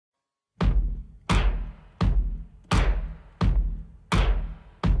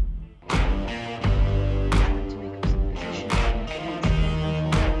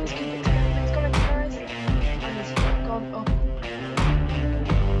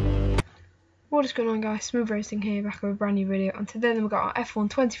What is going on, guys? Smooth Racing here, back with a brand new video, and today then we've got our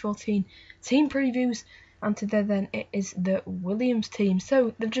F1 2014 team previews, and today then it is the Williams team.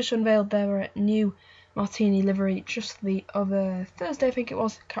 So they've just unveiled their new Martini livery just the other Thursday, I think it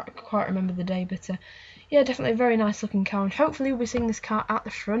was. Can't quite remember the day, but yeah, definitely a very nice looking car, and hopefully we'll be seeing this car at the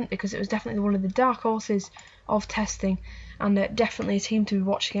front because it was definitely one of the dark horses of testing, and definitely a team to be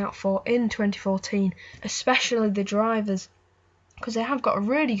watching out for in 2014, especially the drivers, because they have got a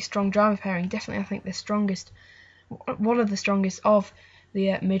really strong driver pairing. Definitely, I think the strongest, one of the strongest of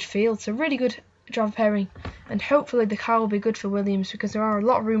the midfield. So really good driver pairing, and hopefully the car will be good for Williams because there are a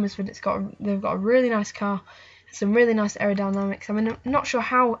lot of rumours that they've got a really nice car, some really nice aerodynamics. I mean, I'm not sure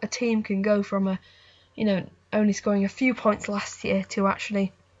how a team can go from only scoring a few points last year to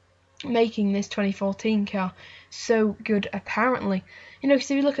actually making this 2014 car so good, apparently.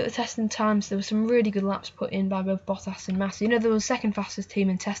 Because if you look at the testing times, there were some really good laps put in by both Bottas and Massa. They were the second fastest team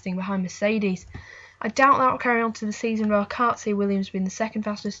in testing behind Mercedes. I doubt that will carry on to the season, but I can't see Williams being the second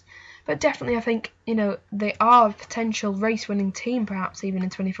fastest. But definitely, I think, they are a potential race-winning team, perhaps even in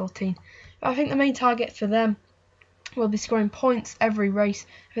 2014. But I think the main target for them will be scoring points every race.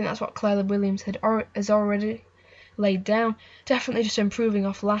 I think that's what Caleb Williams has already laid down. Definitely just improving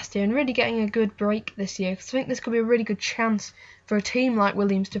off last year and really getting a good break this year, because I think this could be a really good chance for a team like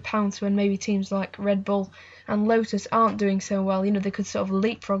Williams to pounce when maybe teams like Red Bull and Lotus aren't doing so well. They could sort of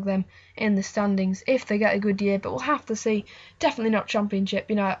leapfrog them in the standings if they get a good year, but we'll have to see. Definitely not championship.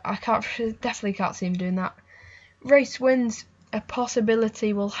 I definitely can't see him doing that. Race wins, a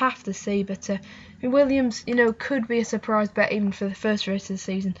possibility, we'll have to see, but Williams, could be a surprise bet even for the first race of the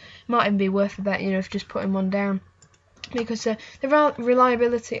season. Might even be worth a bet, if just putting one down, because the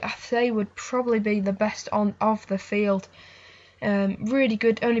reliability, I say, would probably be the best of the field. Really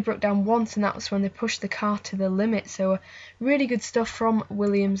good, only broke down once, and that was when they pushed the car to the limit. So really good stuff from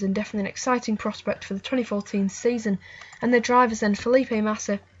Williams, and definitely an exciting prospect for the 2014 season. And the drivers then, Felipe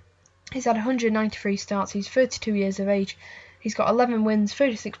Massa, he's had 193 starts, he's 32 years of age, he's got 11 wins,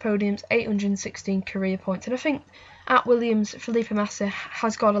 36 podiums, 816 career points, and I think at Williams, Felipe Massa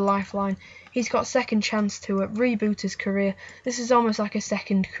has got a lifeline. He's got a second chance to reboot his career. This is almost like a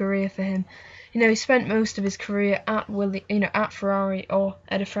second career for him. He spent most of his career at at Ferrari or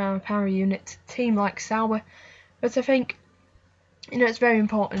at a Ferrari unit team like Sauber, but I think it's a very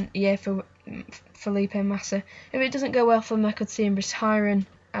important year for Felipe Massa. If it doesn't go well for him, I could see him retiring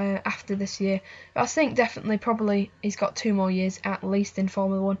after this year, but I think definitely probably he's got 2 more years at least in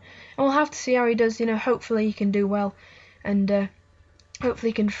Formula 1, and we'll have to see how he does. Hopefully he can do well, and hopefully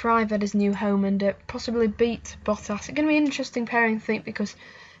he can thrive at his new home and possibly beat Bottas. It's going to be an interesting pairing, I think, because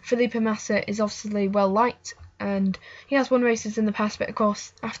Felipe Massa is obviously well liked and he has won races in the past, but of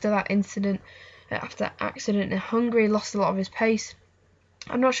course after that accident in Hungary, he lost a lot of his pace.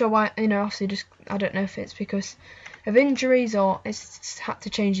 I'm not sure why, obviously I don't know if it's because of injuries or it's had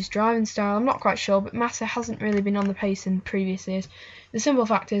to change his driving style. I'm not quite sure, but Massa hasn't really been on the pace in previous years. The simple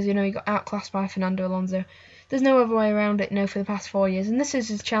fact is, he got outclassed by Fernando Alonso. There's no other way around it, for the past 4 years, and this is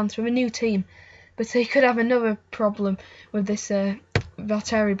his chance with a new team. But he could have another problem with this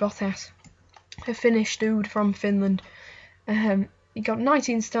Valtteri Bottas, a Finnish dude from Finland. He got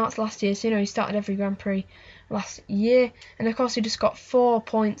 19 starts last year, so he started every Grand Prix last year, and of course he just got 4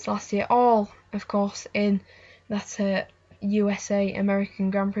 points last year, all of course in that USA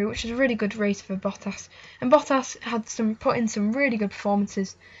American Grand Prix, which is a really good race for Bottas. And Bottas had put in some really good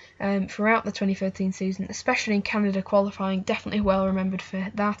performances throughout the 2013 season, especially in Canada qualifying. Definitely well remembered for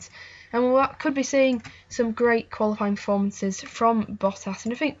that, and we could be seeing some great qualifying performances from Bottas.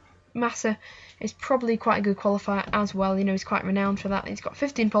 And I think Massa is probably quite a good qualifier as well. He's quite renowned for that. He's got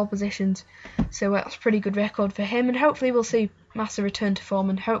 15 pole positions, so that's a pretty good record for him, and hopefully we'll see Massa return to form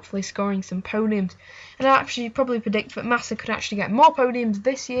and hopefully scoring some podiums. And I actually probably predict that Massa could actually get more podiums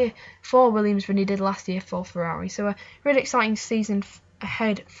this year for Williams than he did last year for Ferrari. So a really exciting season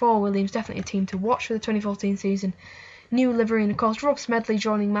ahead for Williams. Definitely a team to watch for the 2014 season. New livery, and of course Rob Smedley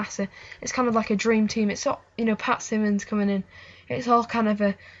joining Massa. It's kind of like a dream team. It's not, Pat Simmons coming in. It's all kind of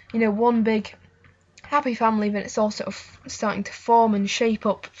a, one big happy family, but it's all sort of starting to form and shape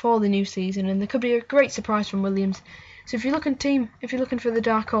up for the new season, and there could be a great surprise from Williams. So if you're looking for the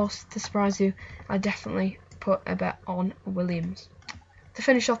dark horse to surprise you, I'd definitely put a bet on Williams. To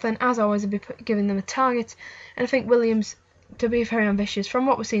finish off then, as always, I'll be giving them a target, and I think Williams, to be very ambitious, from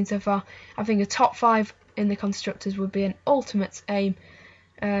what we've seen so far, I think a top 5 in the constructors would be an ultimate aim.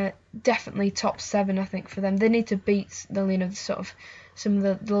 Definitely top 7, I think, for them. They need to beat the sort of some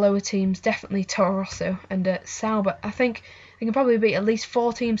of the lower teams. Definitely Toro Rosso and Sauber. I think they can probably beat at least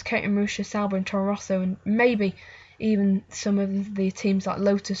 4 teams: Caterham, Marussia, Sauber and Toro Rosso, and maybe even some of the teams like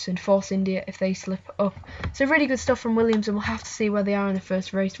Lotus and Force India if they slip up. So really good stuff from Williams, and we'll have to see where they are in the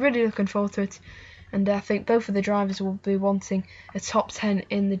first race. Really looking forward to it, and I think both of the drivers will be wanting a top 10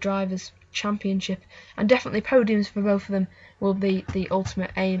 in the Drivers' Championship, and definitely podiums for both of them will be the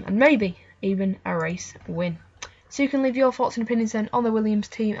ultimate aim, and maybe even a race win. So you can leave your thoughts and opinions then on the Williams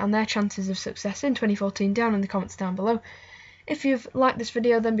team and their chances of success in 2014 down in the comments down below. If you've liked this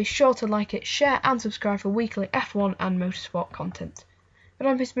video, then be sure to like it, share and subscribe for weekly F1 and motorsport content. But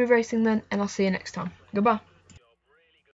I'm Smooth Racing then, and I'll see you next time. Goodbye.